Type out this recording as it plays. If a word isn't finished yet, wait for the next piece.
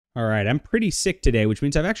All right, I'm pretty sick today, which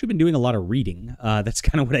means I've actually been doing a lot of reading. That's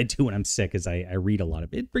kind of what I do when I'm sick, is I read a lot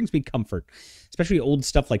of it. It brings me comfort, especially old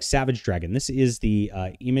stuff like Savage Dragon. This is the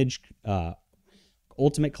Image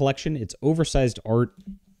Ultimate Collection. It's oversized art.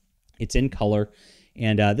 It's in color.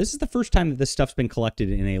 And this is the first time that this stuff's been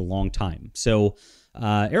collected in a long time. So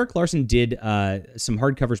Eric Larson did some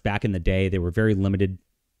hardcovers back in the day. They were very limited.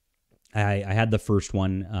 I had the first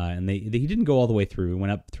one, and he didn't go all the way through. He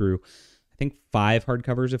went up through, I think, 5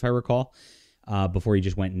 hardcovers, if I recall, before he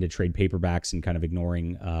just went into trade paperbacks and kind of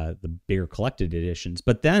ignoring the bigger collected editions.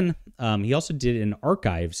 But then he also did an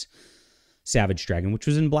Archives Savage Dragon, which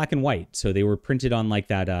was in black and white. So they were printed on like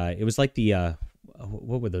that. It was like the,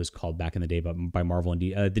 what were those called back in the day by Marvel and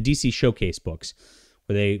the DC Showcase books,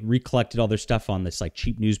 where they recollected all their stuff on this like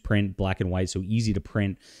cheap newsprint, black and white, so easy to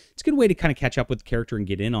print. It's a good way to kind of catch up with the character and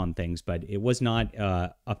get in on things, but it was not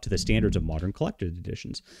up to the standards of modern collected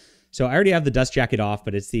editions. So I already have the dust jacket off,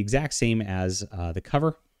 but it's the exact same as the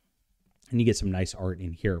cover, and you get some nice art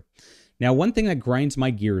in here. Now, one thing that grinds my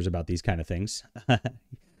gears about these kind of things,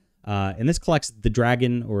 and this collects the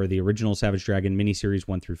Dragon, or the original Savage Dragon miniseries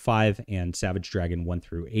 1 through 5, and Savage Dragon 1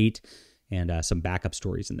 through 8, and some backup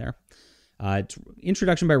stories in there. It's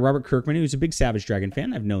introduction by Robert Kirkman, who's a big Savage Dragon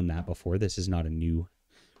fan. I've known that before. This is not a new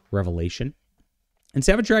revelation. And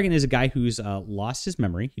Savage Dragon is a guy who's lost his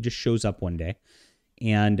memory. He just shows up one day,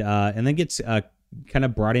 and then gets kind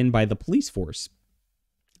of brought in by the police force.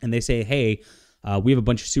 And they say, "Hey, we have a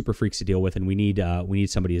bunch of super freaks to deal with, and we need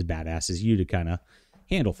somebody as badass as you to kind of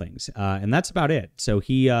handle things." And that's about it. So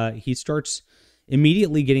he starts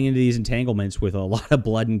immediately getting into these entanglements with a lot of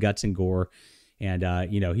blood and guts and gore. And,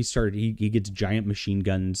 he gets giant machine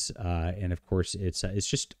guns. And of course it's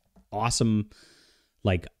just awesome,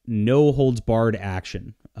 like no holds barred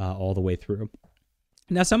action, all the way through.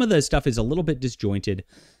 Now, some of the stuff is a little bit disjointed.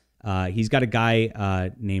 He's got a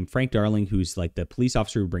guy, named Frank Darling, who's like the police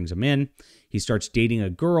officer who brings him in. He starts dating a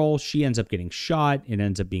girl. She ends up getting shot. It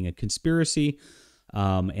ends up being a conspiracy.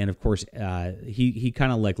 And of course, he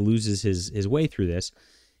kind of like loses his way through this.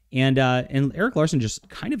 And Eric Larson just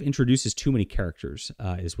kind of introduces too many characters,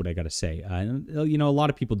 is what I got to say. A lot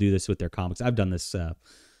of people do this with their comics. I've done this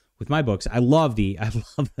with my books. I love the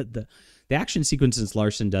action sequences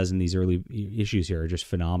Larson does in these early issues here are just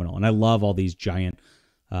phenomenal. And I love all these giant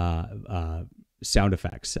sound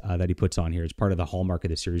effects that he puts on here. It's part of the hallmark of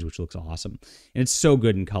the series, which looks awesome. And it's so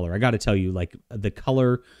good in color. I got to tell you, like, the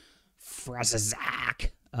color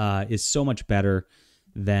Frazazak is so much better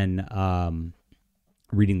than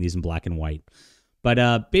reading these in black and white.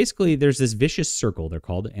 But basically, there's this vicious circle, they're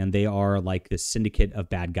called, and they are like this syndicate of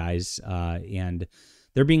bad guys, and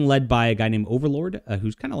they're being led by a guy named Overlord,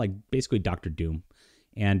 who's kind of like basically Dr. Doom.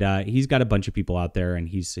 And he's got a bunch of people out there, and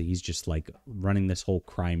he's just like running this whole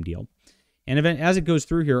crime deal. And as it goes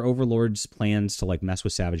through here, Overlord's plans to like mess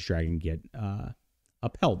with Savage Dragon get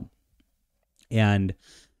upheld. And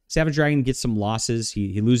Savage Dragon gets some losses.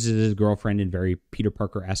 He loses his girlfriend in very Peter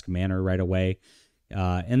Parker-esque manner right away.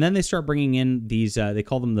 And then they start bringing in these, they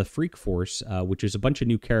call them the Freak Force, which is a bunch of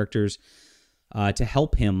new characters to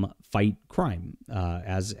help him fight crime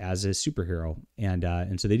as a superhero.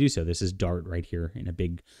 And so they do so. This is Dart right here in a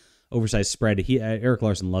big oversized spread. Eric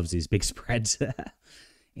Larson loves these big spreads.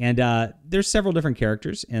 And there's several different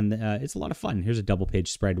characters, and it's a lot of fun. Here's a double-page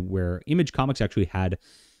spread where Image Comics actually had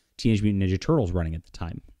Teenage Mutant Ninja Turtles running at the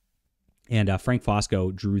time. And Frank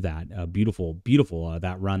Fosco drew that. Beautiful,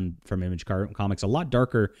 that run from Image Comics. A lot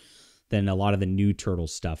darker than a lot of the new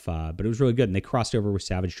Turtles stuff, but it was really good. And they crossed over with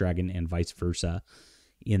Savage Dragon and vice versa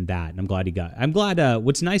in that. And I'm glad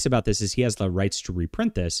what's nice about this is he has the rights to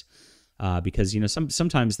reprint this, because,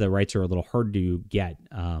 sometimes the rights are a little hard to get.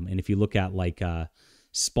 And if you look at like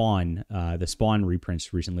Spawn, the Spawn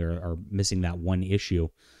reprints recently are missing that one issue.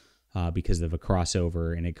 Because of a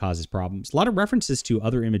crossover, and it causes problems. A lot of references to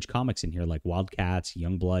other Image Comics in here, like Wildcats,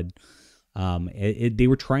 Youngblood. They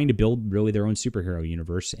were trying to build really their own superhero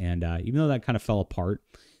universe, and even though that kind of fell apart,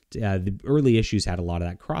 the early issues had a lot of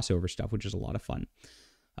that crossover stuff, which is a lot of fun.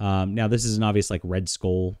 Now, this is an obvious like Red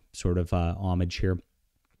Skull sort of homage here.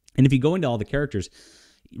 And if you go into all the characters,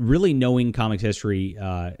 really knowing comics history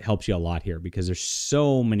helps you a lot here, because there's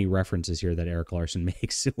so many references here that Eric Larson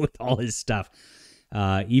makes with all his stuff.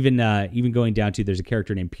 Even going down to, there's a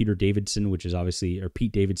character named Pete Davidson, which is obviously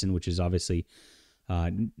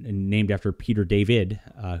named after Peter David,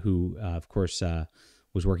 who of course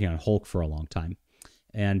was working on Hulk for a long time.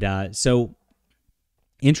 And so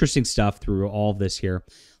interesting stuff through all of this here.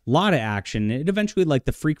 A lot of action. It eventually, like,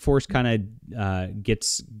 the Freak Force kind of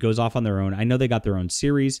goes off on their own. I know they got their own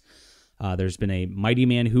series. There's been a Mighty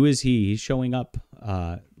Man. Who is he? He's showing up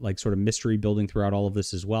like sort of mystery building throughout all of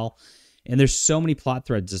this as well. And there's so many plot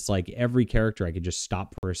threads. It's like every character I could just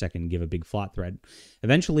stop for a second and give a big plot thread.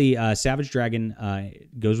 Eventually, Savage Dragon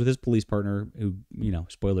goes with his police partner, who,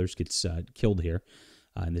 spoilers, gets killed here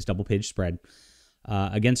in this double-page spread,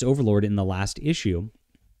 against Overlord in the last issue.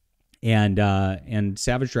 And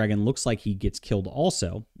Savage Dragon looks like he gets killed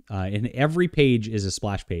also. And every page is a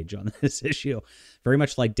splash page on this issue, very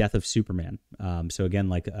much like Death of Superman. So again,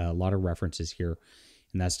 like a lot of references here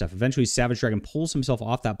and that stuff. Eventually, Savage Dragon pulls himself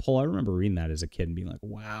off that pole. I remember reading that as a kid and being like,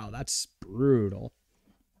 wow, that's brutal.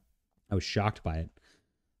 I was shocked by it.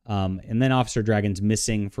 And then Officer Dragon's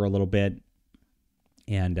missing for a little bit.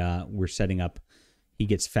 And we're setting up, he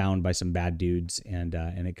gets found by some bad dudes, and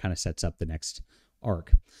it kind of sets up the next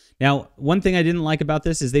arc. Now, one thing I didn't like about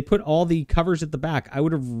this is they put all the covers at the back. I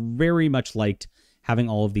would have very much liked having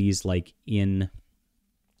all of these like in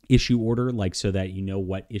issue order, like so that you know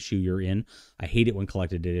what issue you're in. I hate it when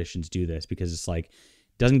collected editions do this because it's like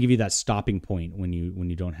doesn't give you that stopping point when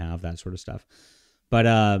you don't have that sort of stuff.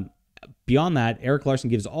 But beyond that, Eric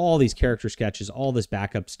Larson gives all these character sketches, all this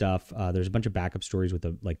backup stuff. There's a bunch of backup stories with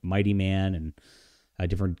the like Mighty Man and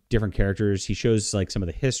different characters. He shows like some of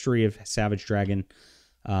the history of Savage Dragon.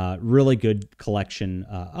 Really good collection,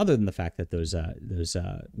 other than the fact that those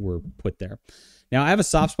were put there. Now, I have a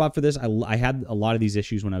soft spot for this. I had a lot of these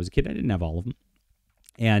issues when I was a kid. I didn't have all of them.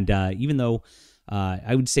 And even though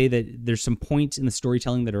I would say that there's some points in the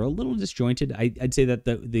storytelling that are a little disjointed, I'd say that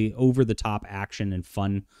the over-the-top action and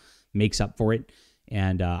fun makes up for it.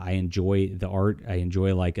 And I enjoy the art. I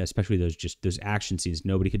enjoy, like, especially those action scenes.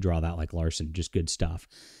 Nobody could draw that like Larson. Just good stuff.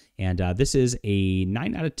 And this is a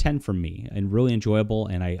 9 out of 10 from me, and really enjoyable.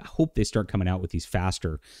 And I hope they start coming out with these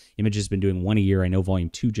faster. Image has been doing one a year. I know Volume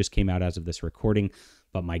 2 just came out as of this recording,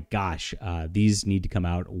 but my gosh, these need to come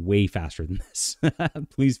out way faster than this.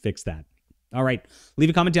 Please fix that. All right, leave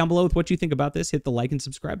a comment down below with what you think about this. Hit the like and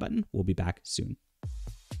subscribe button. We'll be back soon.